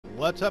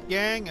What's up,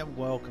 gang, and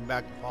welcome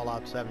back to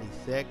Fallout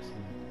 76.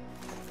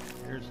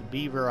 And here's the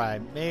beaver I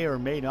may or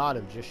may not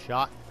have just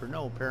shot for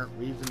no apparent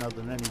reason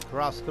other than he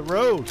crossed the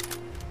road.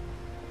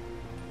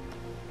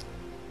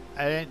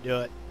 I didn't do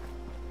it.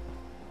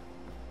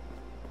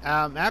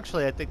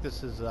 Actually, I think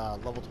this is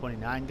level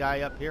 29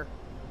 guy up here,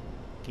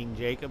 King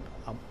Jacob.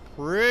 I'm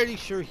pretty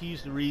sure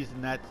he's the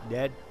reason that's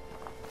dead.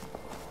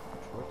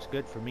 Which works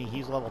good for me.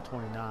 He's level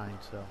 29,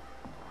 so.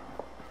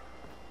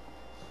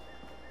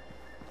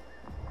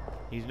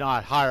 He's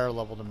not higher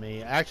level than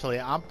me. Actually,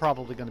 I'm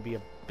probably going to be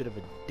a bit of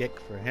a dick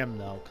for him,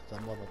 though, because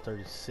I'm level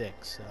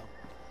 36, so.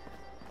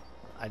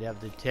 I'd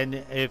have the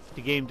if the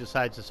game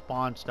decides to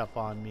spawn stuff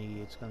on me,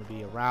 it's going to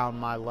be around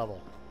my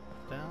level.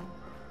 Down?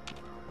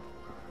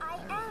 I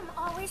am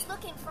always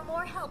looking for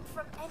more help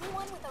from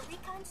anyone with a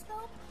recon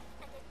scope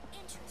and an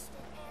interest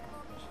in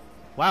animal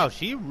behavior. Wow,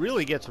 she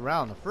really gets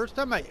around. The first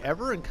time I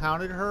ever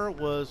encountered her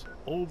was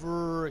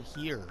over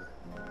here.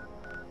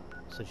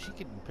 So she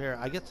can compare.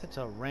 I guess it's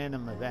a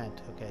random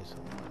event. Okay, so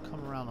I'm gonna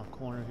come around the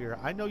corner here.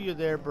 I know you're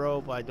there,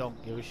 bro, but I don't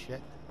give a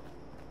shit.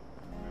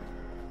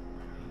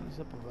 He's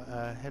up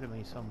ahead of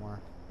me somewhere.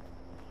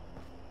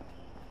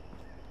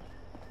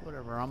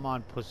 Whatever, I'm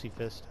on Pussy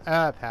Fist.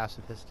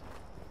 Pacifist.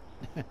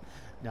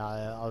 No,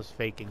 I was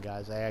faking,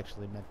 guys. I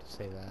actually meant to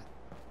say that.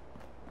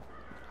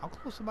 How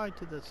close am I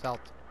to the south?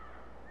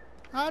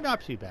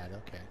 Not too bad.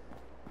 Okay.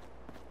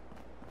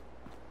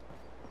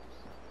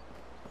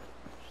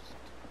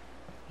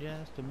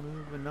 Just a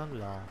moving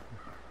along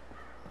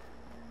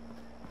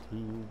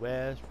to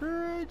West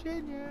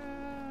Virginia.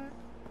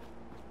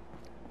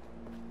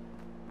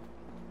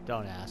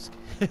 Don't ask.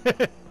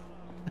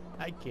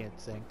 I can't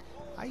sing.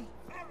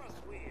 Ferris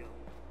wheel.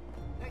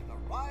 Take the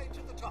ride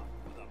to the top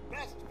for the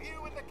best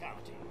view in the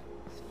county.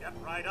 Step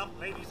right up,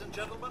 ladies and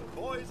gentlemen,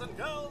 boys and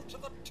girls, to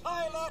the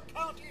Tyler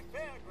County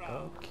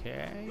Fairgrounds.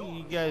 Okay,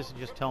 you guys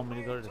just tell me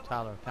to go to the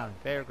Tyler County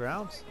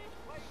Fairgrounds.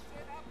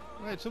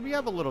 Alright, so we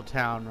have a little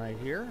town right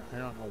here. I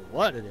don't know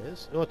what it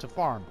is. Oh, it's a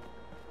farm.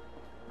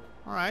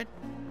 Alright.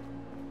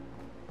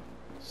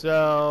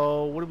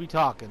 So, what are we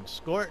talking?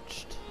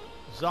 Scorched?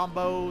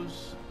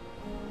 Zombos?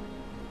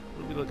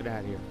 What are we looking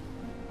at here?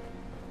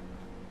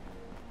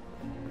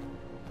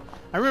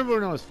 I remember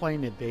when I was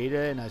playing the beta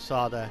and I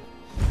saw a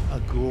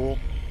ghoul.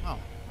 Oh,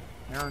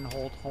 Aaron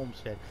Holt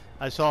Homestead.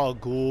 I saw a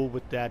ghoul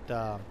with that,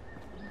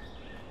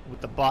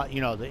 with the bot,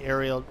 you know, the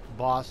aerial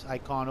boss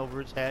icon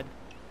over his head.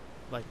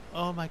 Like,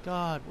 oh my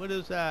god, what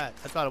is that?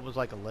 I thought it was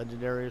like a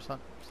legendary or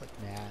something. It's like,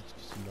 nah, it's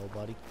just a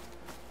nobody.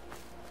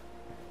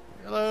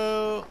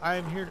 Hello,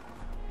 I'm here to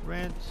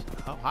rent.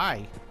 Oh,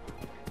 hi.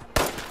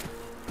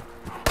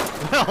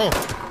 Well,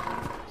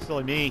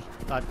 silly me.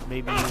 Thought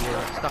maybe you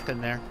were stuck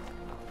in there.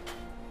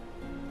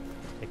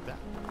 Take that.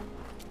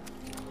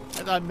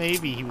 I thought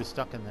maybe he was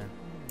stuck in there.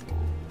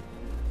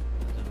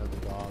 There's another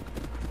dog.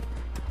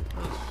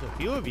 There's a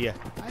few of you.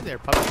 Hi there,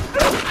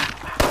 puppy.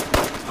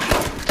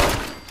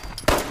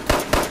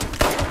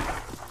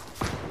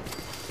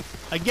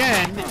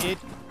 Again,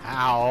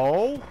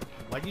 ow!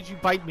 Why did you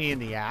bite me in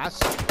the ass?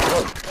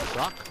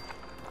 Suck.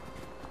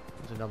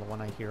 There's another one.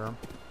 I hear him.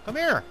 Come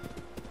here.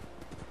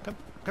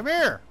 Come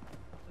here.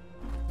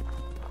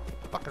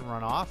 Fucking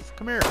run off.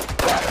 Come here.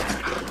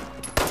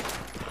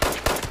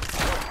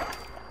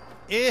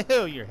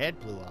 Ew! Your head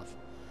blew off.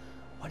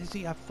 Why does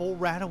he have full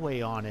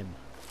rat-away on him?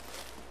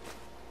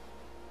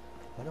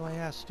 Why do I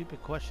ask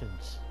stupid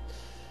questions?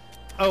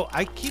 Oh,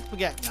 I keep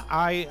forgetting.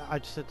 I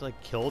just said like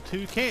kill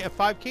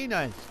 5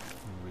 canines.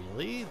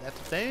 Really? That's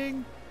a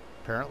thing?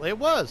 Apparently it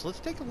was. Let's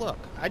take a look.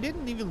 I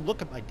didn't even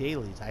look at my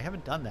dailies. I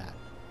haven't done that.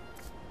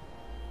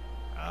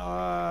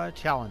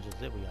 Challenges.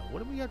 There we go.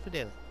 What do we got for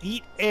daily?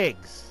 Eat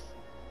eggs.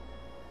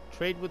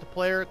 Trade with the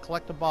player.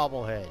 Collect a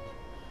bobblehead.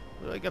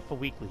 What do I got for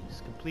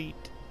weeklies?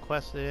 Complete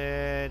quests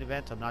and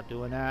events. I'm not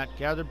doing that.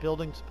 Gather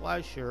building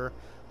supplies. Sure.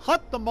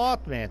 Hunt the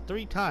Mothman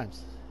 3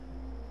 times.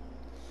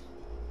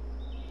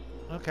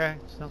 Okay.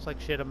 Sounds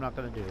like shit I'm not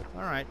going to do.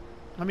 Alright.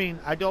 I mean,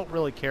 I don't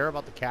really care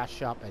about the cash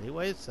shop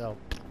anyway, so.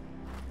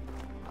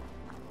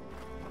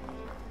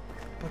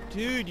 But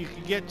dude, you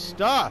can get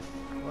stuff.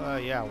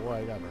 Yeah,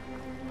 whatever.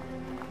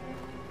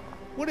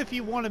 What if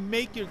you want to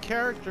make your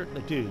character...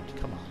 Dude,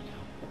 come on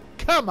now.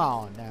 Come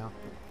on now.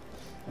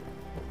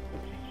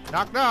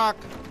 Knock, knock.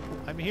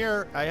 I'm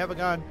here. I have a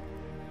gun.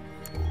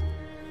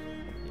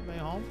 Anybody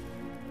home?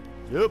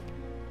 Nope.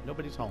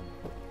 Nobody's home.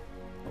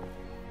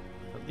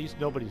 At least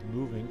nobody's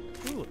moving.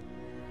 Ooh.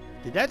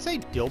 Did that say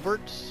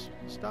Dilbert's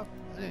stuff?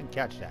 I didn't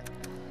catch that.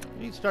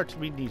 I need to start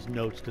reading these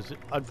notes because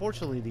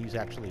unfortunately these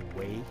actually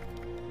weigh.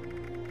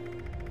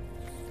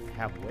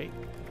 Have weight.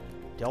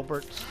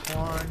 Dilbert's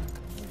corn.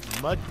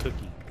 Mud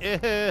cookie.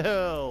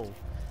 Ew.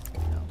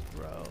 Sounds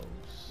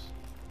gross.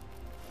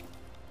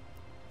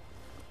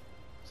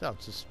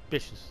 Sounds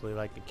suspiciously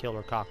like a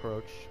killer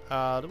cockroach.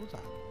 There was a...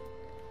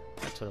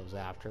 That's what I was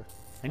after.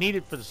 I need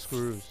it for the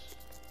screws.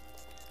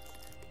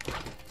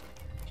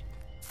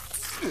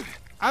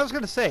 I was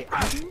gonna say,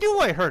 I knew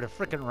I heard a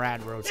frickin'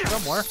 rad roach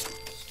somewhere.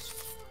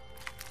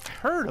 I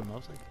heard him. I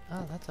was like,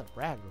 oh, that's a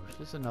rad roach.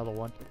 This is another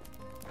one.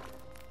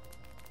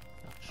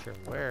 sure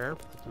where,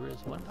 but there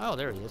is one. Oh,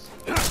 there he is.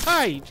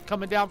 Hi, you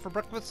coming down for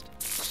breakfast?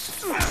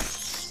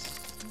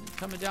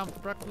 Coming down for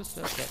breakfast?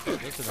 Okay,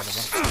 there's another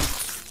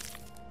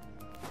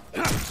one.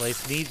 This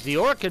place needs the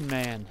Orkin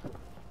Man.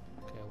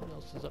 Okay, what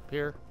else is up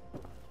here?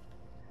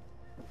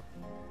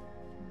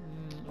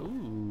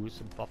 Ooh,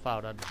 some buff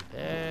out under the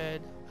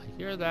bed. I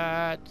hear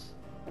that.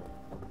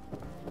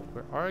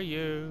 Where are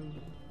you?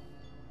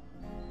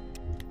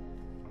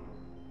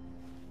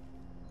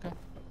 Okay.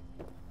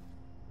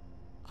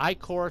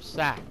 Ichor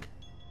sack.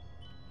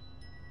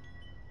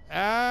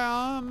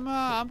 I'm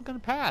gonna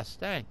pass.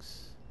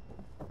 Thanks.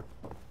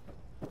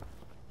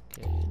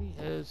 Okay,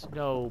 there's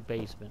no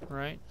basement,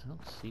 right? I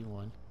don't see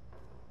one.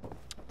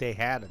 They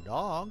had a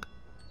dog.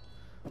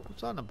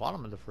 What's on the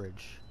bottom of the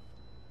fridge?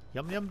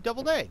 Yum yum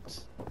deviled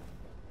eggs.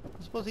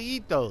 I'm supposed to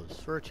eat those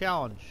for a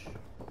challenge.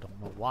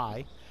 Don't know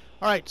why.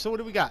 Alright, so what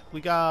do we got? We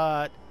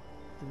got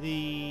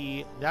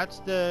that's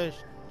the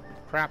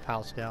crap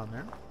house down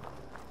there.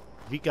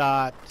 We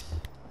got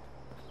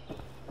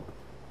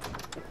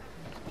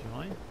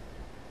join.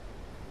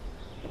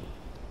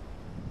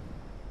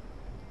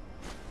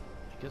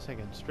 I guess I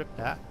can strip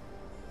that.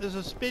 There's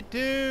a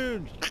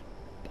spittoon!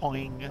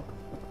 Poing.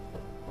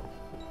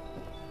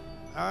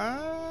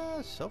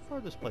 So far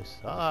this place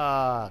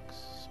sucks.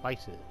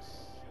 Spices.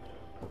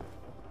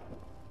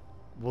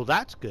 Well,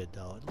 that's good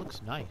though. It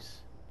looks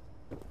nice.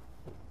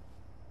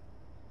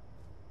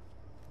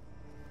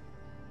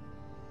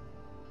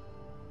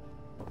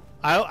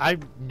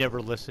 I've never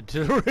listened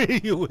to the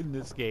radio in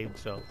this game,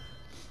 so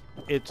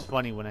it's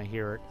funny when I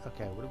hear it.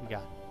 Okay, what do we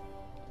got?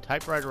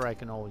 Typewriter I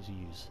can always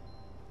use.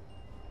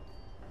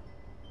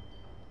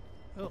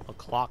 Oh, a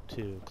clock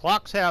too.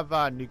 Clocks have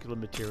nuclear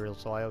material,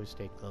 so I always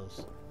take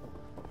those.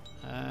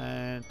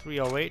 And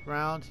 308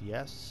 rounds,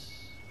 yes.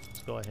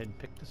 Let's go ahead and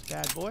pick this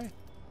bad boy.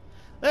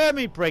 Let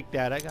me break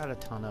that. I got a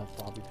ton of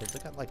floppy pins. I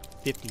got like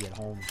 50 at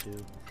home too.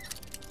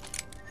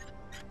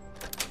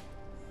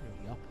 There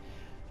we go.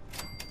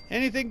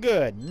 Anything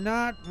good?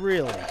 Not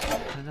really.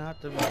 Not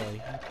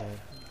really. Okay,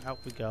 out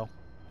we go.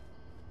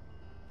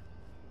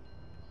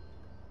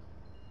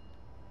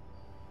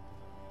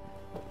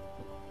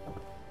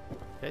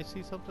 Did I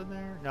see something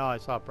there? No, I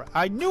saw.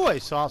 I knew I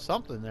saw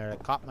something there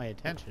that caught my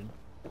attention,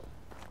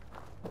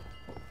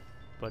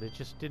 but it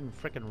just didn't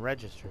frickin'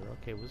 register.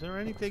 Okay, was there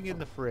anything in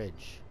the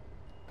fridge?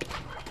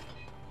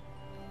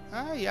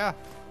 Ah, yeah,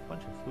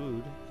 bunch of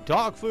food.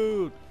 Dog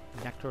food.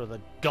 Nectar of the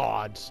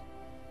gods.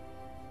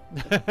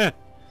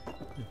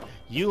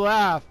 You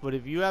laugh, but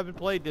if you haven't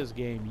played this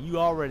game, you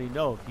already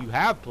know. If you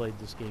have played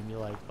this game, you're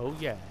like, oh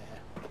yeah,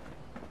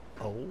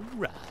 all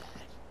right.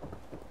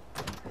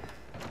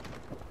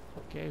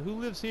 Okay, who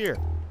lives here?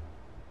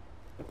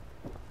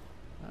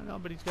 I don't know,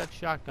 but he's got a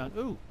shotgun.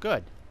 Ooh,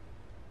 good.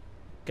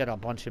 Got a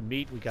bunch of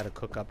meat we got to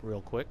cook up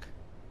real quick.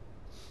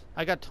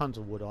 I got tons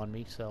of wood on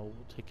me, so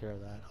we'll take care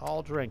of that.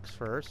 All drinks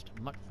first.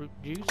 Mutt fruit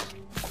juice.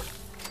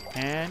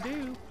 And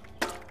do.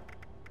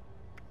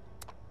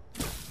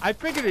 I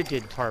figured it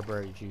did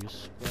tarberry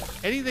juice. But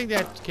anything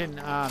that can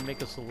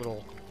make us a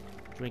little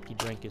drinky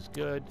drink is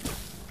good.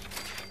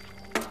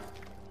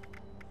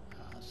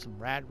 Some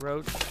rad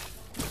roach.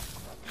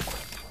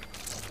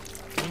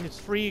 I mean, it's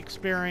free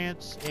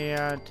experience,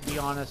 and to be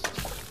honest,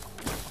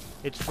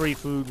 it's free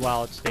food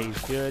while it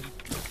stays good.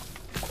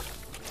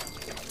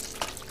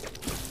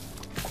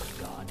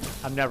 God,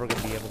 I'm never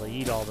going to be able to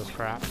eat all this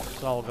crap.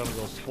 It's all going to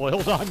go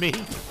spoiled on me.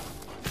 Anything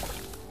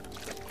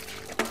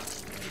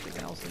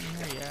else in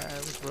here? Yeah,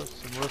 it was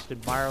some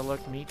roasted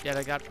Mirelurk meat that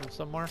I got from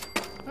somewhere.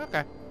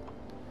 Okay. Here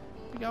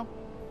we go.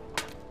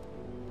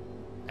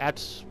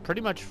 That's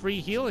pretty much free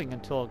healing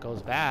until it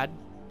goes bad.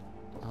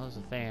 Oh, there's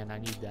a fan. I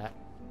need that.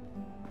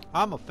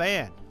 I'm a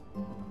fan.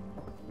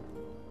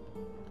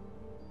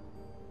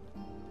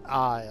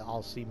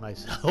 I'll see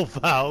myself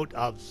out.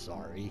 I'm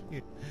sorry.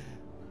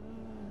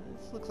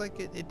 This looks like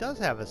it does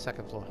have a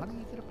second floor. How do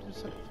you get up to the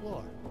second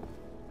floor?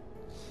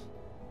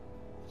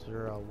 Is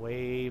there a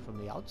way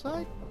from the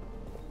outside?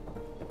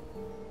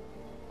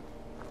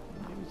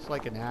 Maybe it's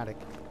like an attic.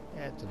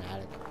 Yeah, it's an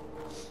attic.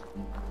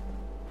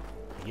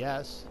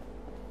 Yes.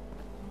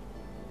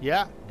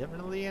 Yeah,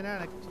 definitely an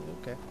attic.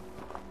 Okay.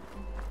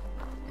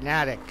 An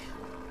attic.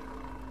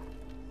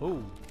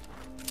 Ooh.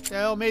 What the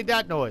hell made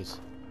that noise?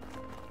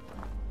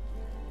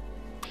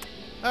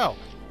 Oh.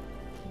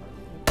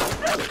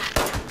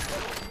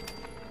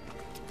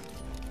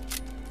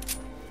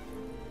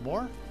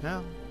 More?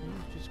 No. He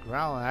was just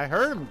growling. I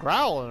heard him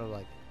growling. I was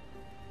like,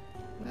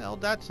 where the hell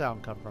did that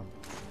sound come from?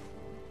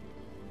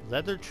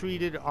 Leather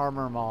treated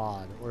armor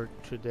mod. Or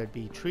should there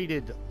be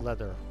treated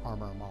leather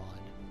armor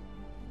mod?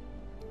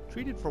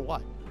 Treated for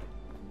what?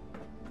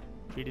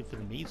 Treated for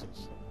the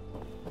measles.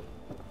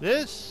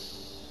 This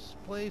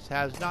place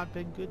has not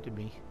been good to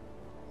me.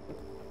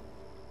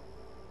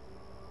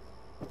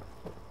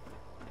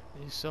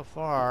 At least so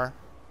far.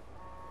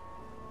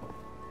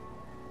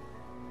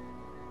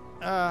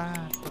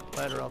 Quick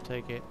letter, I'll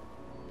take it.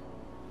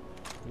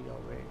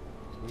 308.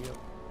 308.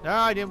 No,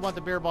 I didn't want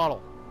the beer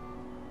bottle.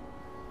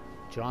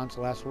 John's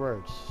last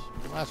words.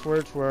 Last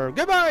words were,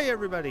 goodbye,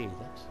 everybody.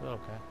 That's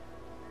okay.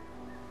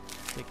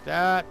 Take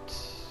that,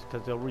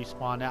 because they'll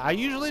respawn now. I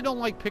usually don't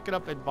like picking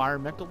up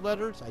environmental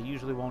letters. I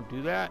usually won't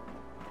do that.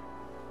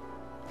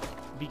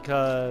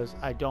 Because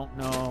I don't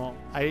know.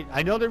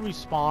 I know they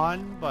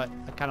respawn, but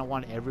I kind of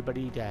want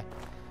everybody to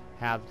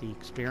have the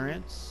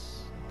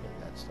experience. Okay,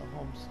 that's the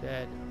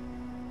homestead.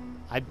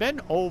 I've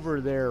been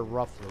over there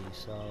roughly,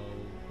 so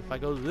if I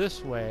go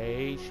this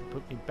way, it should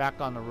put me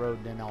back on the road,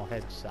 and then I'll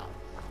head south.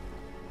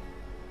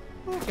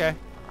 Okay.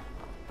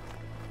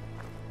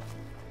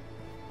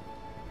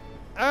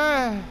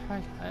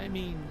 I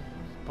mean,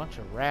 a bunch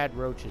of rad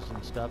roaches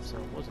and stuff, so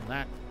it wasn't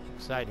that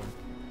exciting.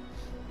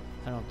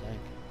 I don't think.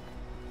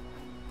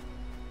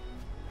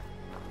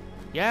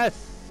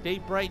 Yes, stay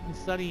bright and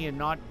sunny and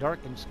not dark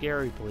and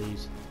scary,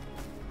 please.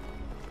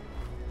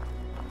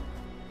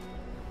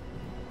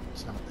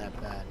 It's not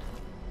that bad.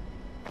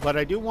 But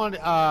I do want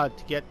to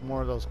get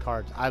more of those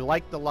cards. I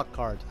like the luck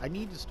cards. I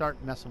need to start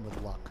messing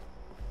with luck.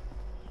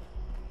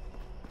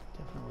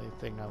 Definitely a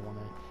thing I want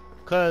to...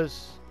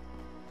 Because,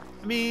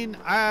 I mean,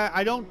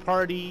 I don't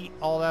party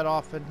all that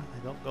often.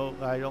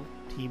 I don't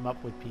team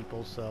up with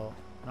people, so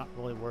I'm not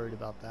really worried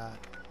about that.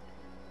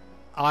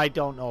 I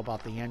don't know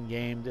about the end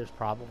game. There's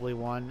probably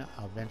one.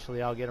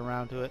 Eventually I'll get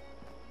around to it.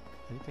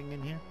 Anything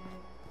in here?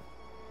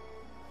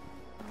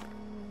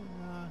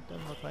 No,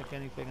 doesn't look like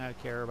anything I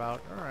care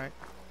about. Alright.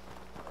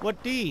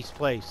 What D's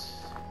place?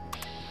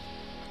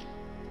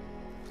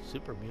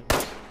 Super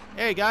mutants.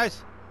 Hey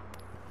guys!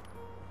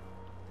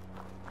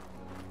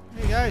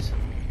 Hey guys! Here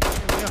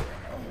we go.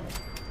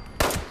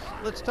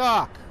 Let's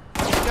talk.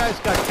 You guys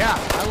got Cap.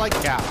 I like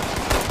Cap.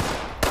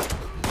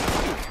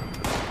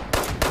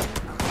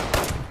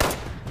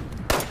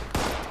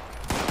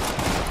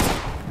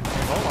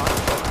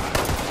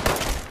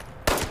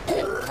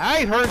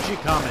 I heard you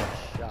coming.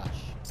 Shush.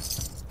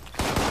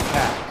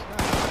 Okay.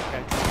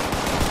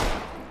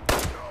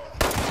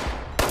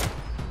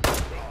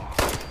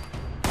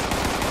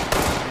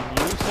 And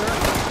you, sir?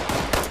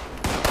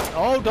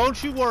 Oh,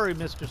 don't you worry,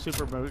 Mr.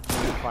 Super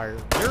Fire.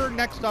 You're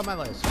next on my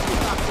list.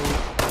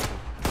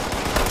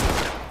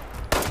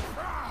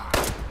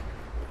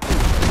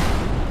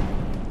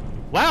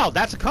 Wow,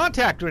 that's a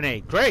contact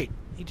grenade. Great.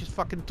 He just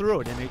fucking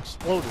threw it and it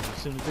exploded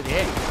as soon as it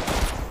hit.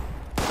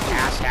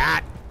 Ass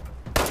hat.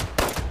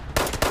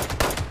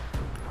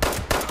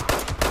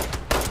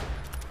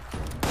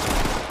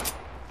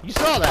 You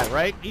saw that,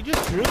 right? He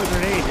just threw the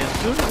grenade. As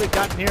soon as it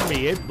got near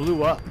me, it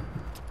blew up.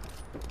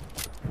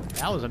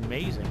 That was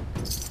amazing.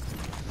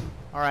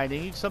 Alright, I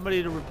need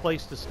somebody to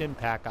replace the stim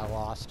pack I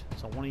lost.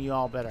 So one of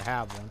y'all better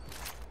have one.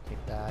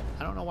 Take that.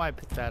 I don't know why I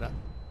picked that up.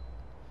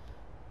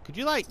 Could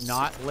you, like,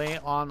 not lay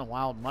it on the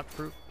wild mutt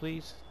fruit,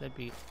 please? That'd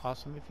be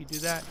awesome if you do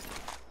that.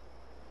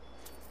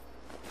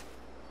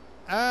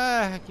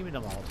 Give me the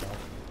Molotov.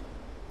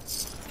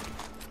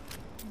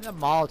 The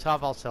Molotov,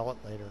 I'll sell it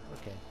later.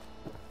 Okay.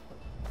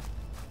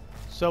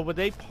 So were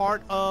they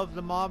part of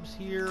the mobs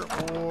here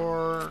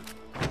or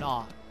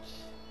not?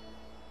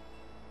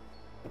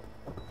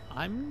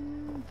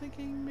 I'm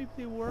thinking maybe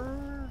they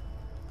were.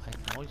 I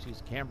can always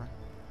use a camera.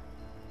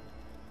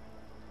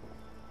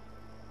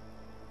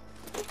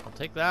 I'll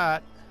take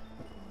that.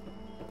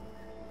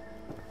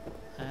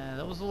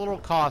 That was a little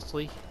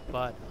costly,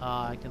 but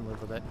I can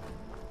live with it.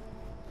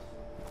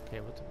 Okay,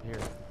 what's up here?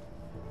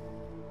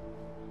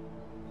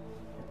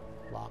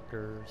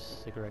 Lockers,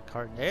 cigarette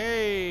carton.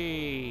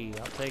 Hey,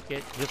 I'll take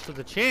it just for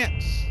the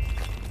chance.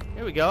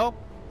 Here we go.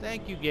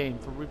 Thank you, game,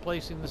 for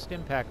replacing the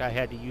stim pack I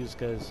had to use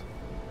because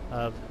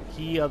of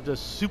key of the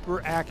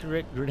super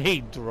accurate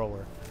grenade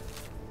thrower.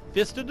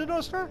 Fist of the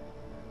North Star?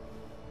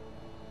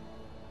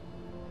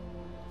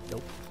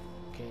 Nope.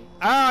 Okay.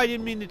 Ah, I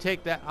didn't mean to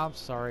take that. I'm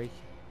sorry.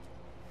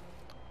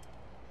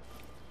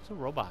 It's a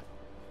robot.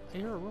 I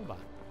hear a robot.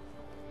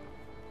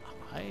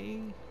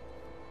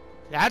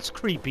 That's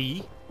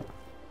creepy.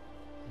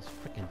 His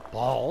freaking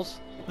balls.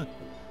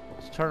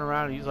 Just turn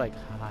around and he's like,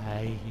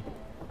 hi.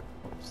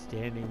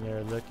 Standing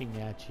there looking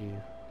at you.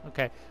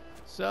 Okay.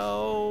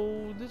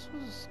 So, this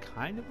was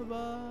kind of a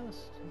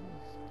bust.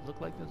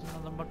 Looked like there's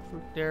another mud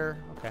fruit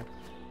there. Okay.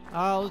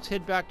 Let's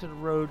head back to the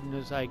road, and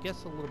there's, I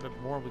guess, a little bit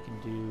more we can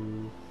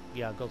do.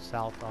 Yeah, go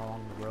south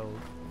along the road.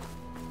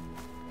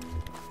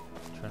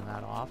 Turn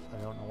that off.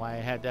 I don't know why I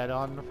had that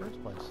on in the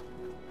first place.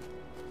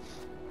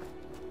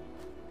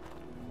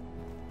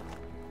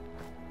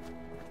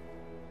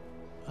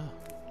 Oh.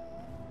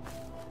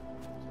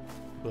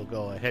 We'll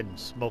go ahead and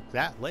smoke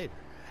that later.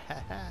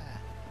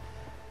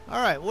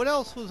 Alright, what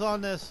else was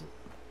on this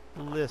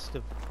list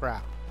of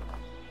crap?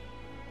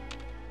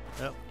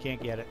 Oh,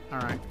 can't get it.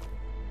 Alright.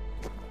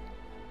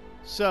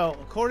 So,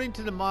 according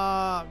to the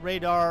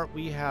radar,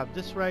 we have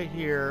this right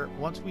here.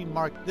 Once we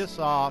mark this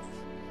off,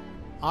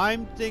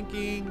 I'm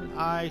thinking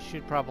I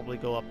should probably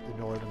go up the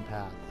northern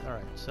path.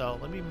 Alright, so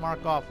let me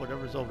mark off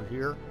whatever's over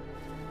here.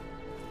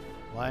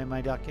 Why am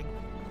I ducking?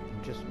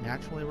 I'm just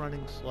naturally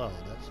running slow.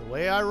 That's the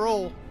way I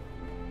roll.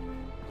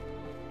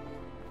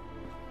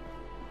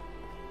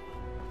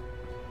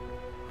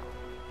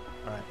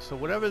 Alright, so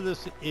whatever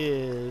this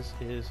is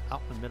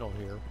out in the middle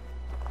here.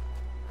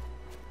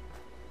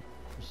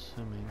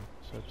 Assuming.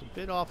 So it's a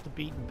bit off the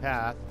beaten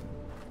path.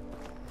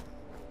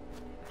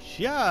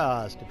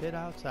 Just a bit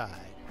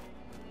outside.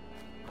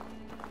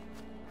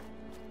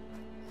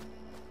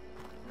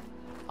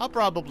 I'll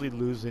probably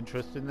lose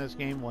interest in this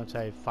game once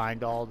I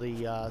find all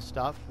the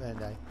stuff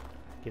and I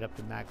get up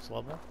to max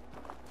level.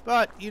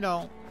 But, you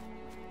know,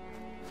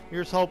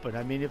 here's hoping.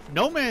 I mean, if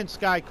No Man's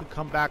Sky could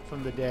come back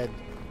from the dead,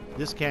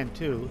 this can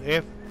too.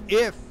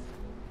 If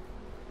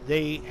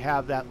they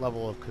have that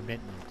level of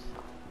commitment.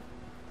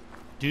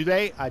 Do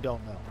they? I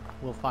don't know.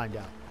 We'll find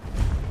out.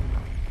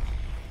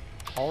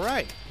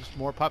 Alright, just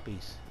more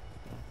puppies.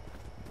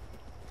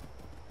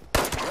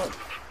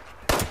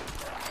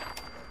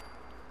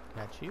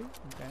 Got you.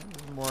 Okay,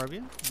 there's more of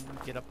you.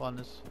 Get up on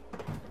this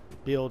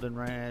building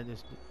right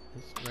this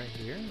right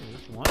here.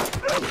 There's one. Okay,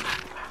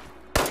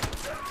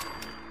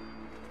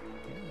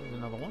 there's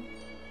another one.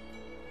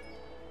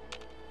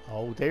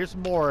 Oh, there's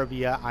more of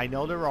you. I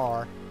know there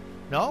are.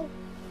 No?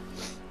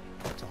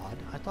 That's odd.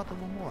 I thought there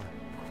were more.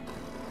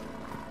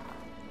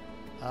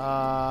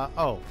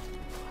 Oh.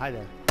 Hi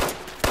there.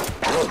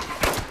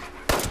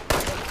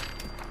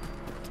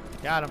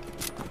 Got him.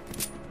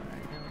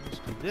 Alright, now let's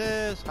do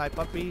this. Hi,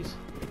 puppies.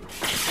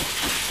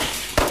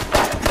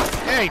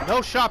 Hey,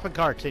 no shopping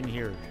carts in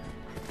here.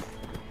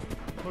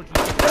 No!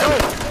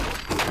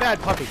 Bad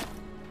puppy.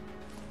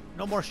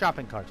 No more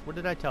shopping carts. What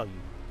did I tell you?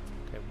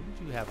 Okay, what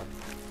did you have on?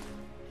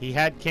 He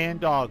had canned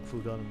dog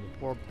food on him. The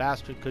poor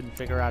bastard couldn't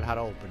figure out how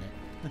to open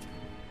it.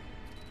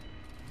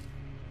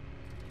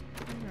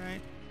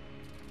 Alright.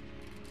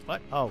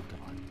 What? Oh,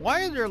 God.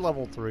 Why are there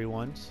level 3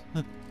 ones?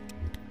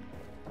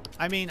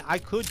 I mean, I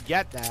could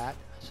get that,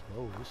 I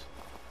suppose.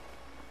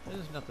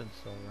 There's nothing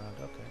still around.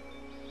 Okay.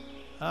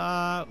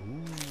 Ooh.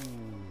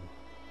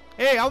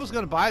 Hey, I was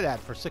going to buy that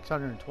for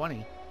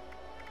 620.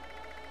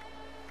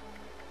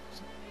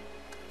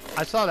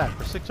 I saw that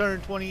for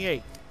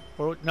 628.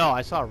 Or, no,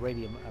 I saw a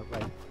radium,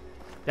 right.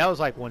 That was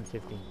like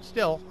 115.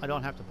 Still, I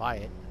don't have to buy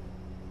it.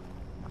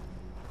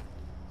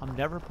 I'm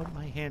never putting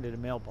my hand in a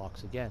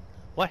mailbox again.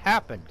 What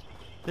happened?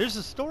 There's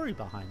a story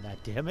behind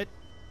that, damn it.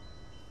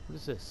 What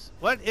is this?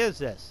 What is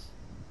this?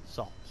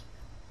 Salt.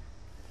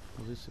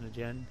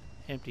 Hallucinogen.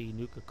 Empty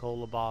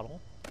Nuka-Cola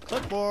bottle.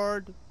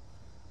 Clipboard!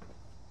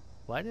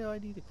 Why do I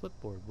need a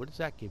clipboard? What does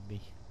that give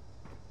me?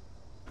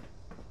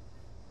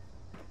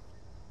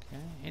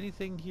 Okay.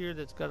 Anything here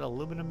that's got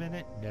aluminum in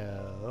it?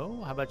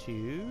 No. How about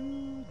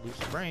you? Loose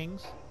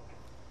springs.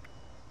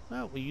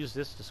 Well, we use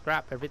this to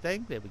scrap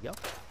everything. There we go.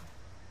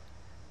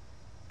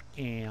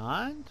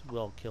 And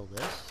we'll kill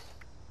this.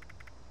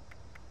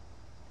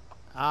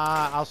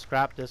 I'll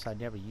scrap this. I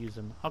never use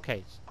them.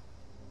 Okay.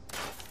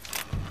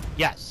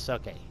 Yes,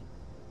 okay.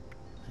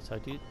 So,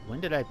 dude,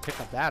 when did I pick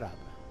up that up?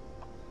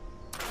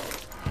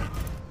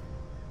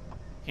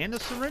 And a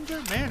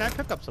syringer? Man, I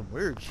picked up some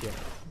weird shit.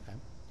 Okay.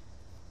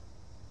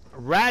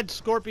 Rad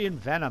scorpion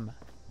venom.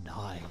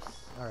 Nice.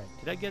 Alright,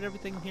 did I get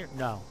everything here?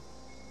 No.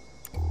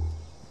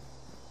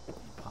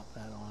 Pop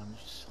that on.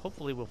 Just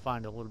hopefully we'll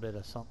find a little bit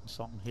of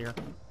something here.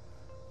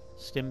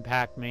 Stim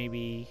pack,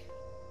 maybe.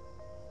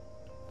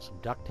 Some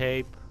duct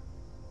tape.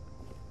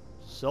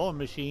 Sewing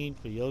machine,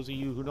 for those of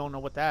you who don't know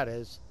what that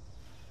is.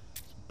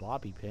 Some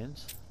bobby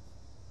pins.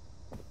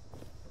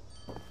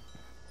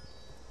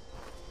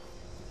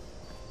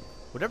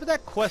 Whatever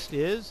that quest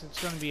is, it's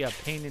going to be a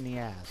pain in the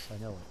ass. I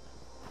know it.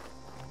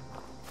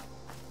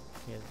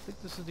 Yeah, I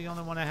think this is the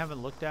only one I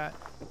haven't looked at.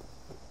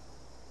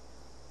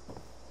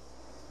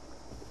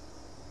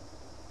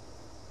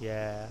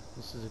 Yeah,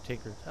 this is a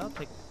tinker. I'll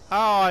take...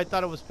 Oh, I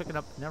thought it was picking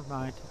up... Never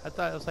mind. I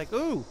thought it was like,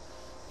 ooh,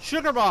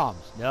 sugar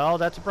bombs. No,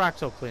 that's a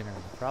Braxo cleaner.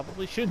 You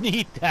probably shouldn't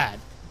eat that.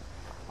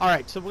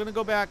 Alright, so we're going to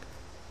go back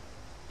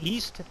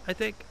east, I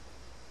think.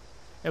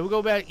 And we'll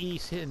go back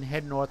east and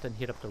head north and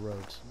hit up the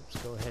roads. Let's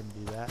go ahead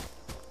and do that.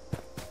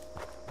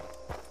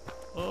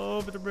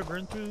 Over the river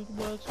and through the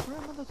woods,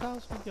 grandmother's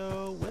house we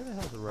go. Where the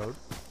hell's the road?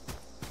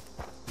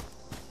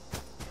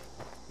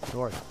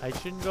 North. I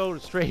shouldn't go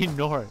straight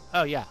north.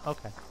 Oh, yeah,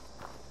 okay.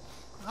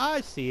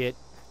 I see it.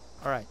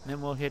 Alright,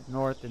 then we'll hit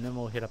north and then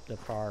we'll hit up the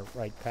far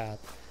right path.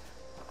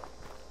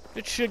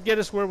 It should get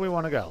us where we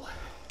want to go.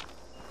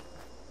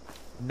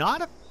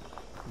 Not a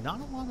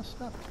lot of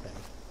stuff today.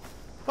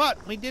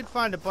 But we did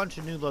find a bunch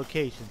of new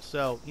locations,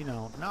 so, you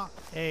know, not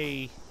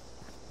a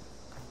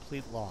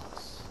complete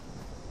loss.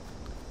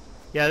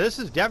 Yeah, this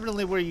is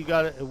definitely where you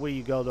go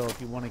though if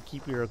you want to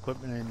keep your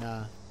equipment in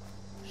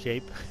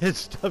shape and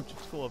stuff.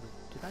 Just go over.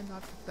 Did I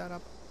not pick that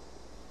up?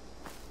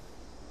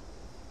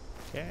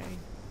 Okay.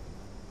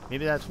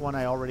 Maybe that's one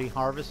I already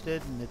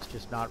harvested and it's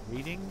just not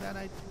reading that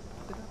I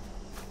picked it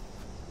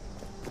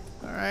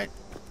up. Alright.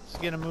 Let's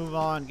get a move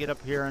on, get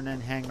up here and then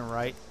hang a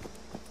right.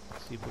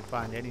 See if we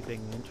find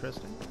anything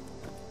interesting.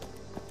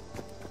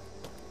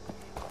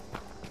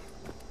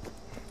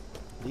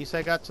 At least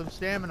I got some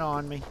stamina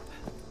on me.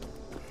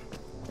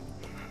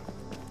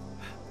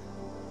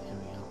 There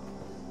we go.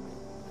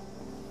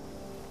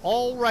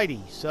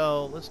 Alrighty,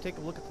 so let's take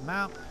a look at the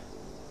map.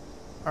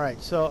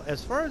 Alright, so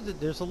as far as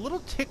there's a little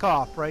tick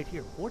off right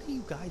here. What are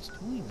you guys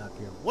doing up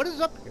here? What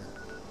is up here?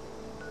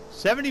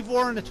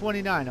 74 and a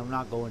 29. I'm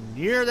not going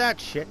near that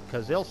shit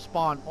because they'll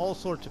spawn all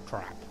sorts of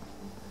crap.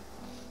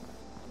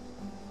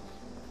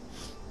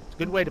 It's a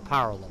good way to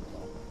power level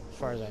though, as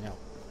far as I know.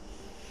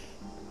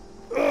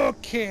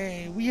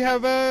 Okay, we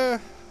have a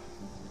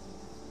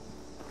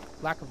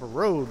lack of a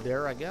road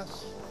there, I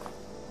guess.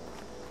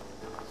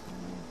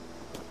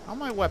 How are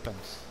my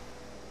weapons?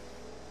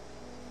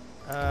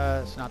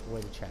 It's not the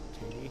way to check,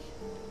 JD.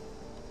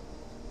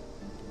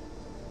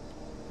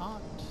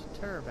 Not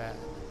terrible.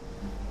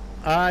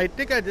 I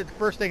think I did. The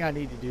first thing I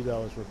need to do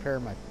though is repair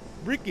my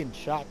freaking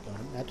shotgun.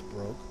 That's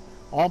broke.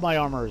 All my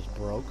armor is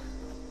broke,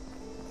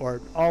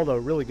 or all the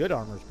really good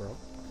armor is broke.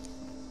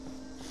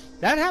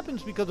 That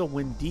happens because of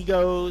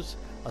Wendigos,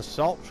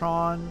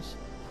 Assaultrons.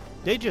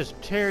 They just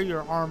tear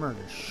your armor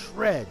to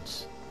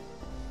shreds.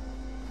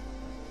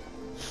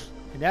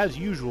 And as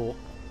usual,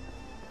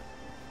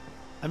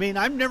 I mean,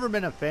 I've never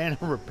been a fan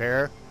of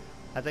repair.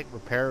 I think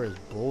repair is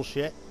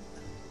bullshit.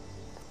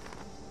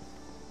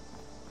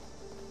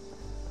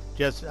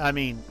 Just, I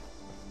mean,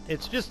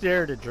 it's just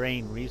there to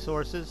drain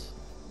resources.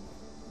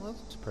 Well,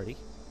 that's pretty.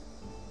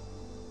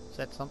 Is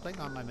that something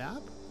on my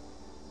map?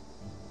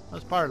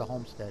 That's part of the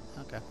homestead.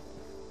 Okay.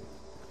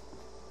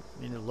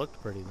 I mean, it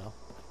looked pretty, though.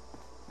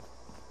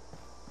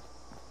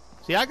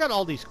 See, I got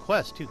all these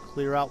quests, too.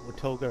 Clear out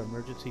Watoga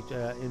emergency,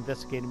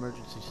 investigate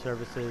emergency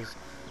services,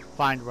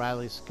 find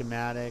Riley's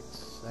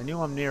schematics. I knew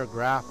I'm near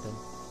Grafton,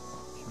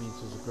 which means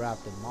there's a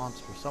Grafton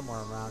monster somewhere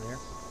around here.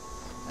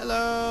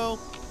 Hello,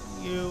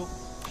 you.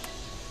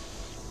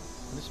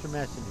 Mr.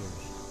 Messenger.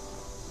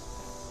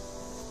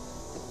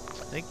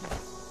 Thank you.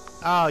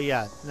 Oh,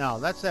 yeah. No,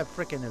 that's that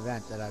frickin'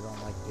 event that I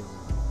don't like doing.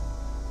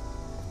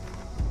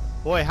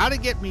 Boy, how to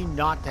get me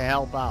not to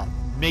help out.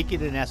 Make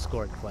it an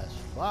escort quest.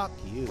 Fuck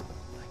you.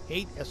 I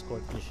hate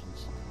escort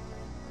missions.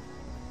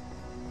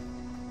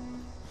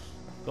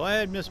 Go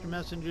ahead, Mr.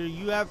 Messenger.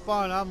 You have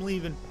fun. I'm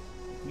leaving.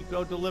 You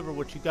go deliver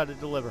what you got to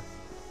deliver.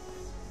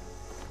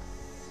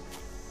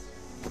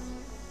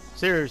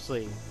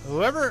 Seriously.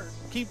 Whoever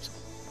keeps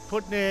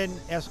putting in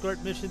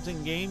escort missions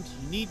in games,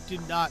 you need to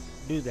not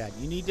do that.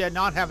 You need to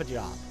not have a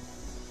job.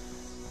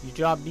 Your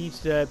job needs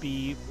to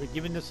be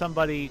given to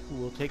somebody who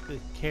will take the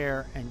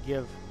care and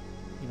give,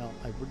 you know,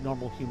 a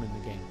normal human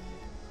the game.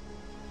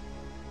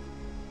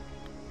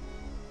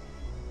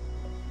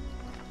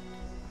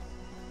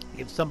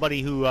 Give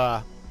somebody who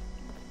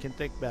can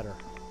think better.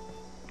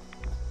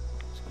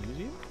 Excuse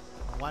you?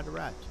 Why the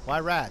rats? Why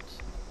rats?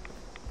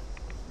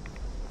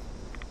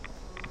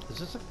 Is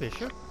this a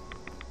fisher?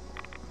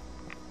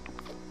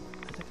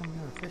 I think I'm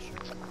near a fisher.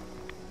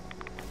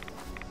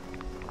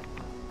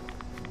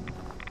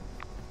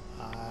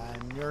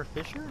 I'm near a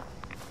fisher?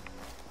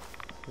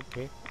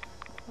 Okay.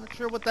 Not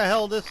sure what the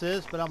hell this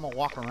is, but I'm gonna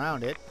walk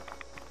around it.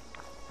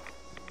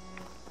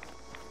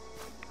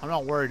 I'm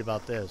not worried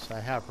about this. I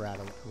have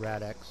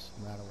Radex.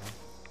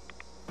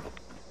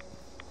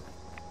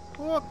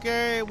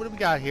 Okay, what do we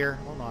got here?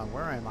 Hold on,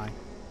 where am I? Right,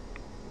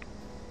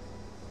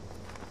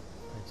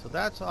 so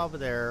that's over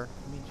there.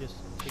 Let me just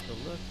take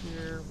a look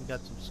here. We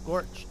got some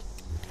scorched.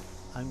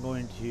 I'm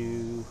going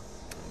to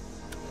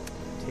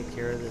take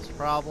care of this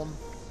problem.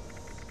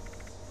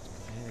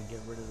 And get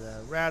rid of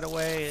the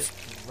Radaway.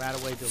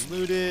 Radaway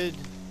diluted.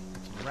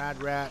 Some rat.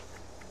 Got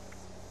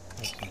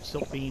some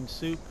silk bean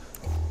soup.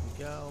 There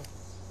we go.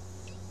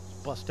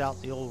 Bust out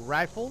the old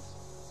rifle.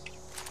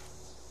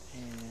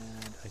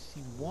 And I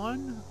see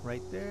one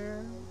right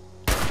there.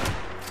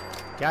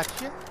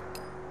 Gotcha.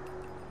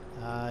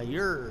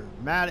 You're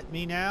mad at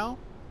me now.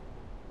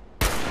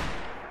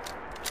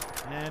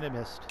 And I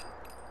missed.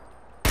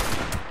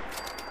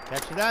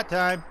 Gotcha that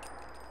time.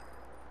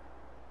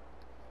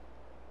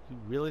 You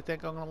really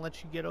think I'm going to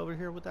let you get over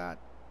here with that?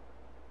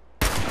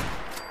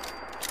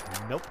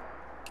 Nope.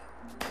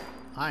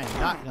 I am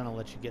not going to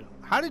let you get...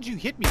 How did you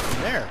hit me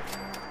from there?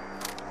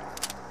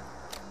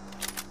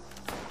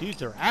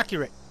 Dudes are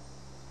accurate.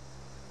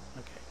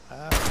 Okay.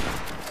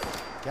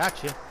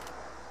 Gotcha.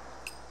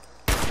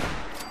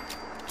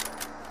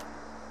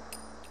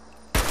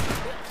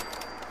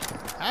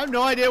 I have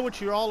no idea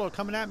what you all are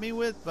coming at me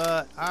with,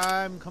 but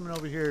I'm coming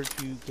over here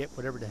to get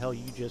whatever the hell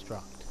you just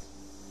dropped.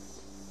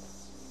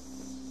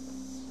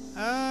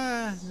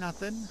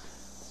 Nothing.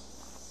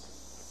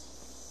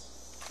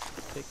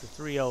 Take the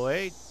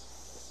 308.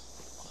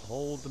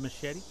 Hold the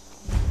machete.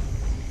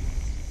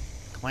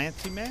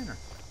 Clancy Manor.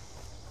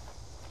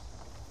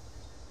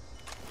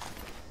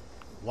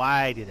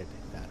 Why did I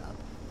pick that up?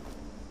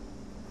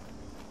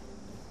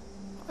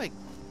 Like,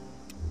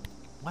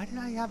 why did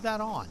I have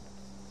that on?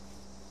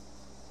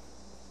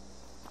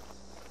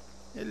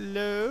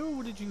 Hello,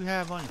 what did you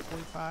have on?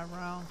 45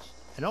 rounds?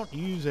 I don't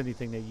use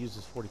anything that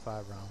uses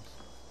 45 rounds.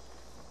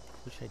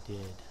 Wish I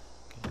did.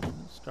 Okay,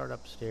 let's start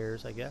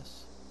upstairs, I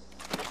guess.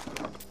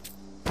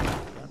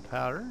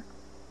 Gunpowder.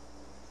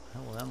 I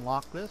will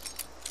unlock this.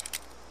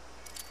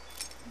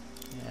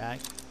 Yeah.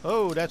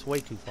 Oh, that's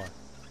way too far.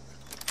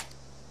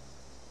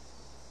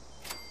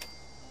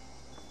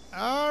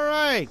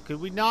 Alright. Hey,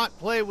 could we not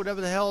play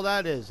whatever the hell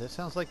that is? That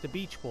sounds like the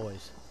Beach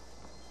Boys.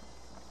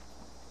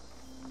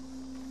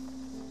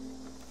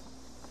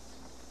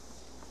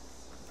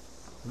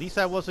 At least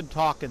I wasn't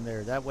talking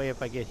there. That way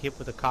if I get hit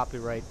with a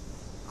copyright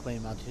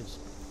claim, I'll just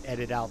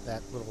edit out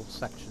that little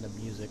section of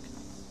music.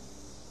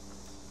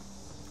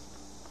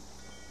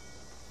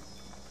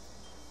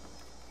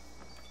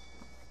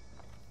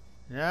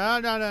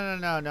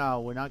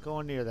 No. We're not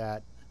going near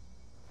that.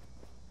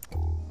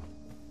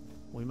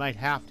 We might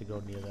have to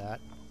go near that.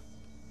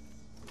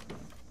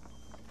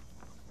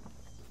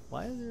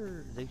 Why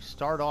are they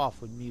start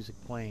off with music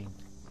playing?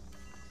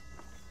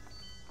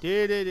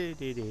 Never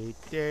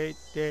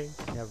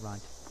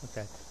mind.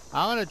 Okay.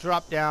 I'm gonna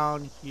drop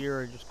down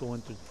here and just go in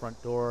through the front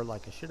door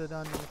like I should have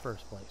done in the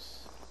first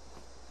place.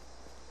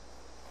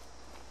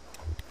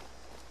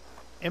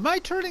 Am I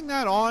turning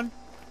that on?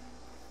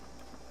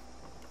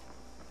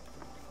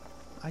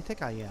 I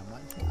think I am.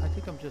 I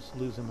think I'm just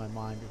losing my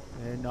mind.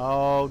 And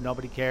no,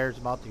 nobody cares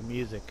about the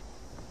music.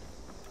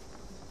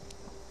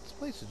 This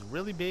place is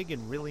really big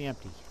and really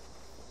empty.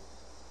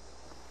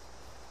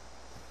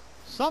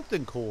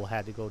 Something cool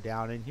had to go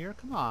down in here.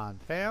 Come on,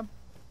 fam.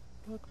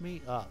 Look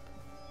me up.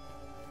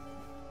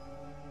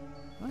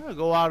 I'm gonna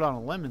go out on a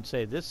limb and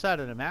say this side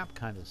of the map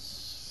kind of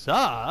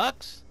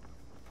sucks.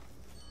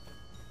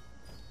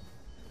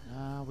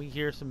 We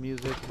hear some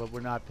music, but we're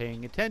not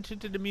paying attention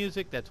to the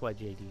music. That's why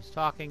JD's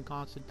talking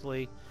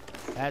constantly.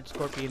 Add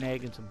scorpion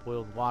egg and some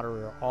boiled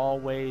water are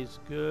always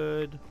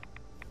good.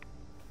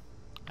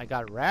 I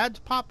got rads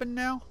popping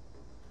now.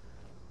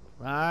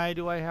 Why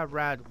do I have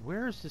rad?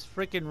 Where's this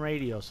freaking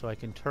radio so I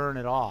can turn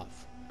it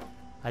off?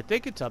 I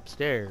think it's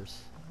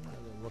upstairs. I'm gonna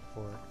go look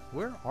for it.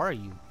 Where are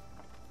you?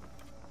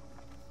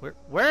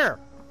 Where?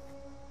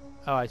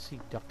 Oh, I see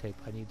duct tape.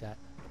 I need that.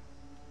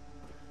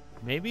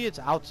 Maybe it's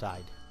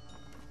outside.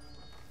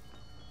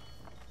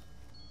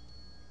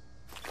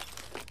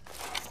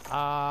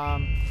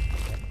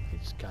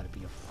 It's gotta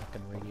be a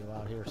fucking radio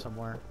out here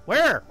somewhere.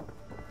 Where?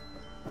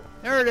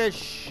 There it is.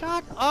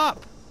 Shut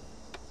up!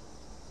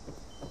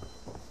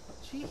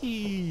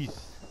 Jeez.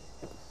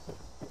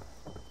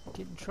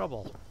 Get in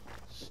trouble.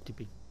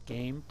 Stupid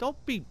game.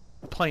 Don't be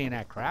playing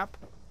that crap.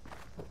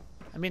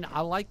 I mean,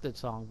 I like that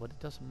song, but it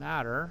doesn't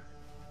matter.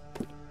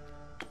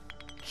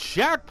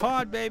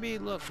 Jackpot, baby!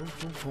 Look. Boom,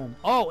 boom, boom.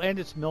 Oh, and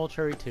it's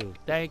military too.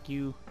 Thank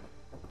you.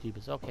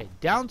 Jeebus. Okay,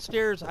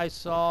 downstairs I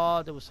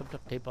saw there was some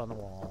duct tape on the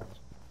wall.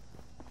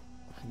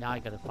 Now I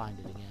gotta find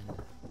it again.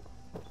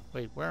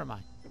 Wait, where am I?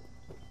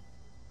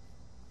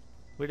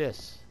 Where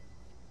this?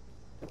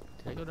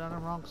 Did I go down the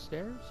wrong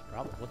stairs?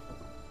 Probably.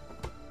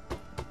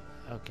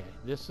 Okay,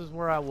 this is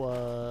where I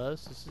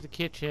was. This is the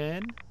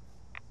kitchen.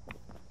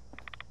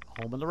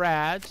 Home of the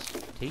Rads.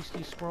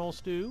 Tasty squirrel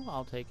stew.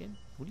 I'll take it.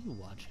 What are you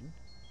watching?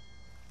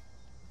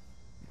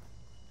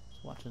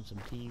 Just watching some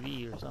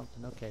TV or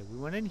something. Okay, we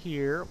went in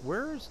here.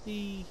 Where's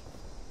the...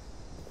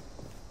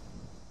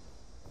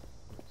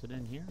 Is it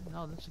in here?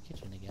 No, that's the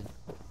kitchen again.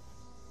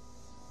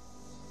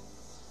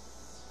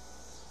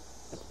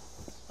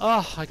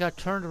 Oh, I got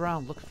turned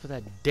around looking for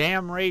that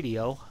damn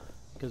radio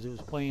because it was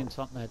playing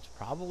something that's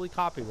probably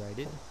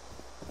copyrighted.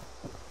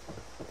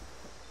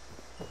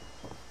 I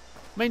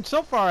mean,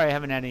 so far I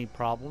haven't had any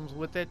problems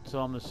with it, so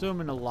I'm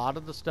assuming a lot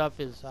of the stuff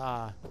is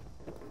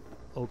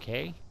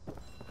okay.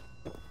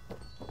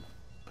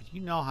 But you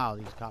know how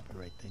these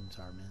copyright things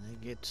are, man. They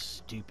get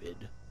stupid.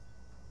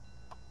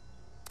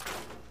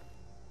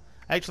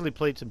 I actually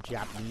played some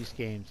Japanese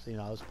games. You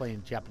know, I was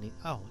playing Japanese...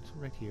 Oh, it's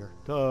right here.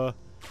 Duh.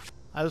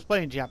 I was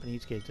playing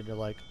Japanese games and they're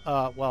like,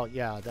 well,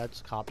 yeah,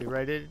 that's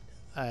copyrighted.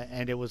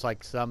 And it was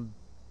like some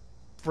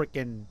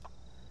freaking...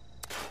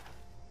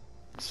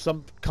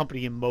 Some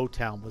company in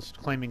Motown was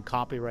claiming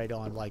copyright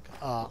on like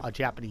a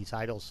Japanese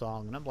Idol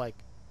song. And I'm like,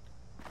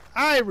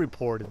 I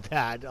reported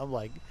that. I'm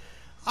like,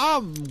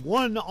 I'm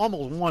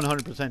almost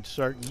 100%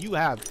 certain you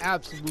have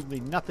absolutely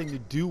nothing to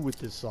do with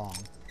this song.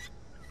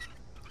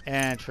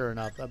 And sure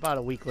enough, about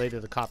a week later,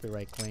 the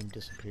copyright claim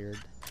disappeared.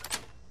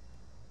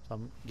 So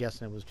I'm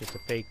guessing it was just a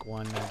fake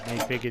one. They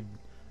figured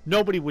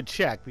nobody would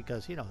check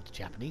because, you know, it's a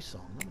Japanese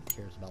song. Nobody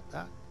cares about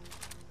that.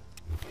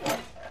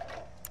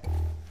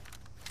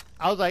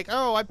 I was like,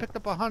 oh, I picked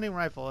up a hunting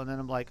rifle. And then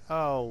I'm like,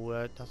 oh,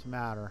 it doesn't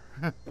matter.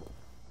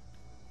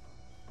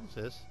 What's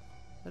this? Is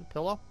that a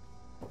pillow?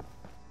 I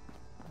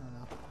don't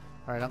know.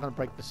 Alright, I'm going to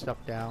break this stuff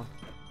down.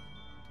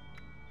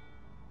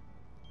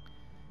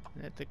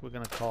 And I think we're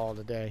going to call it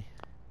a day.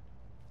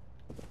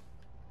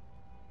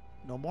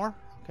 No more?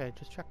 Okay,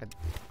 just checking.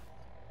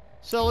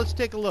 So let's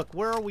take a look.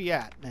 Where are we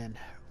at, man?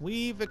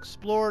 We've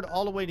explored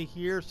all the way to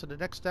here, so the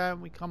next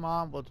time we come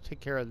on, we'll take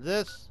care of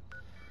this.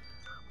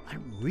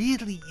 I'm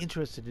really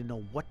interested to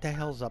know what the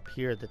hell's up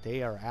here that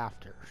they are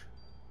after.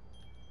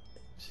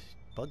 It's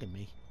bugging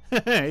me.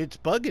 It's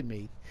bugging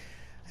me.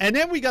 And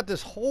then we got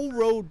this whole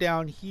road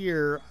down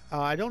here.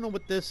 I don't know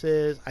what this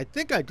is. I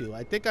think I do.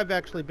 I think I've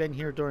actually been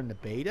here during the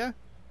beta.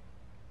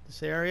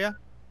 This area.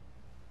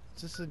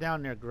 This is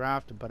down near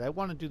Grafton, but I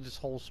want to do this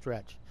whole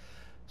stretch.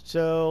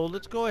 So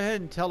let's go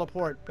ahead and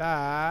teleport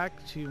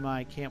back to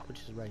my camp,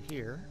 which is right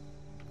here.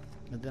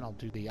 and then I'll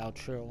do the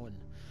outro and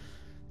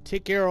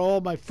take care of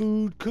all my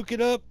food, cook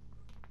it up,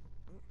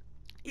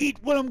 eat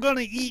what I'm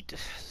gonna eat,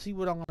 see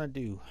what I'm gonna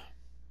do.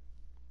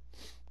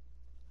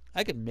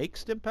 I can make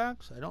stim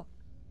packs. I don't.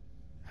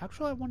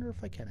 Actually, I wonder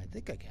if I can. I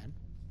think I can.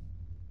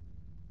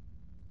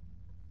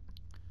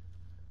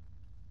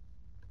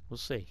 We'll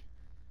see.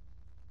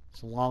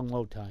 It's a long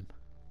load time.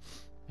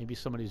 Maybe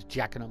somebody's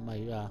jacking up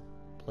my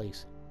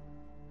place.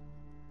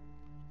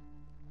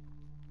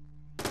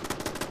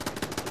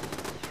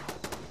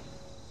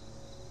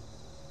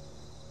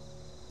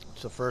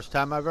 It's the first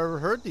time I've ever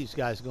heard these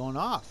guys going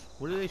off.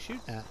 What are they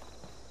shooting at?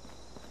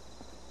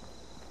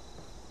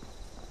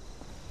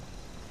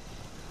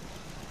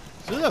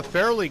 This is a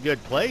fairly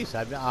good place.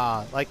 I've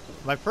like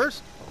my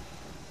first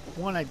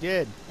one I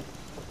did,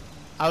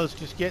 I was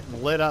just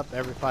getting lit up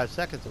every 5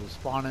 seconds. It was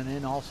spawning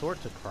in all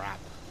sorts of crap.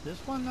 This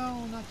one,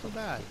 no, not so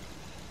bad.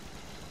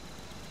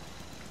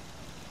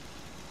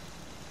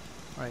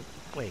 Alright,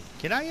 wait,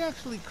 can I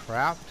actually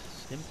craft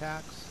stim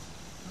packs?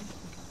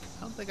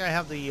 I don't think I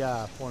have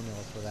the formula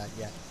for that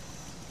yet.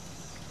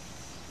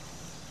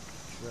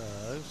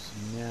 Drugs,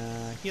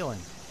 nah, healing.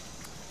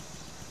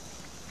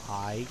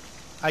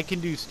 I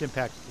can do stim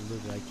packs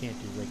delivered. I can't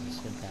do regular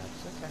stim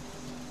packs. Okay.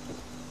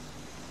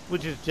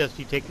 Which is just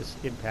you take the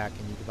stim pack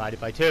and you divide it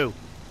by 2.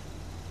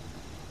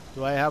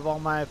 Do I have all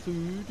my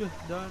food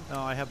done? No,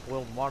 I have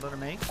boiled water to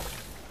make.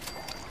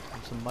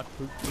 And some mud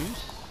fruit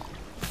juice.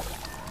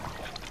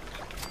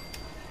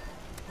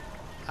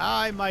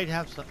 I might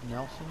have something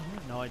else in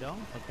here. No, I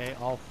don't. Okay,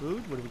 all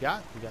food. What do we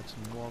got? We got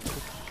some more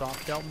cooked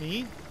soft shell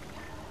meat.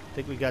 I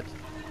think we got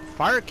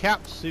fire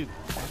cap soup.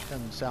 That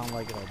doesn't sound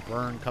like it'll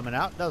burn coming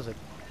out, does it?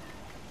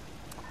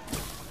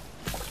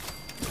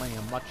 Plenty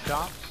of mutt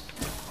chops.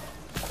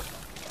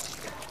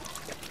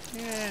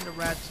 And a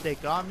rat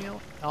steak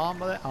omelet.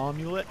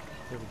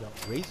 There we go.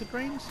 Raisin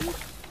grain soup?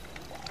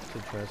 That's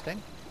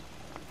interesting.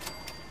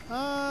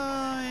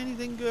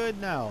 Anything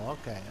good? No.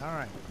 Okay,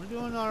 alright. We're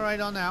doing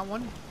alright on that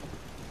one.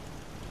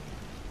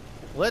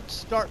 Let's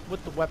start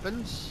with the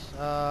weapons.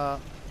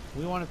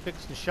 We want to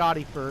fix the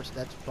shoddy first.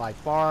 That's by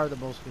far the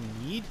most we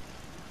need.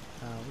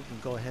 We can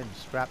go ahead and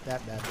scrap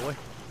that bad boy.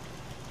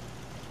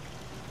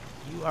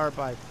 You are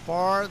by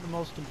far the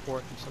most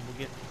important, so we'll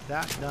get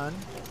that done.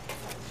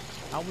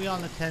 Are we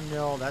on the 10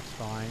 mil? That's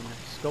fine.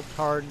 Scoped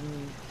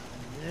harden.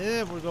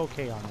 We're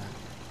okay on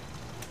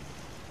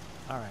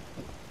that. Alright.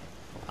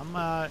 I'm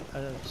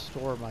gonna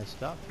store my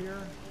stuff here.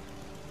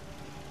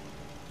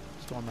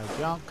 Store my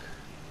junk.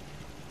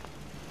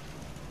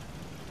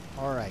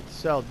 Alright,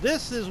 so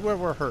this is where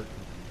we're hurting.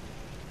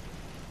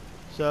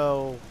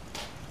 So,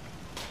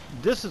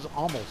 this is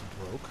almost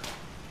broke.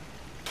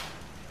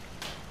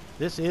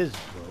 This is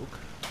broke.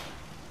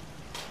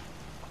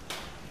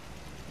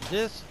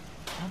 This,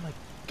 oh my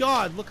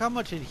god, look how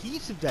much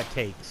adhesive that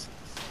takes.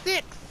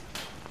 6!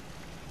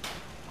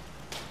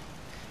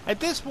 At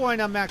this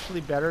point, I'm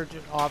actually better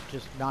off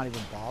just not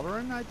even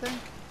bothering, I think.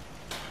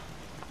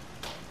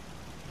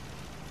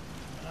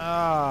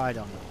 I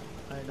don't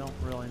know. I don't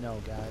really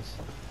know, guys.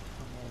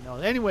 I don't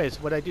really know.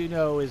 Anyways, what I do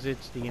know is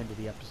it's the end of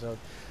the episode.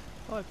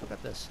 Oh, I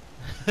forgot this.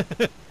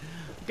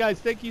 Guys,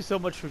 thank you so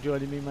much for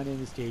joining me. My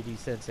name is JD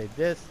Sensei.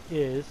 This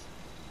is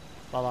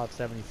Fallout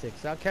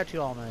 76. I'll catch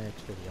you all in my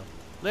next video.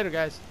 Later,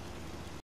 guys.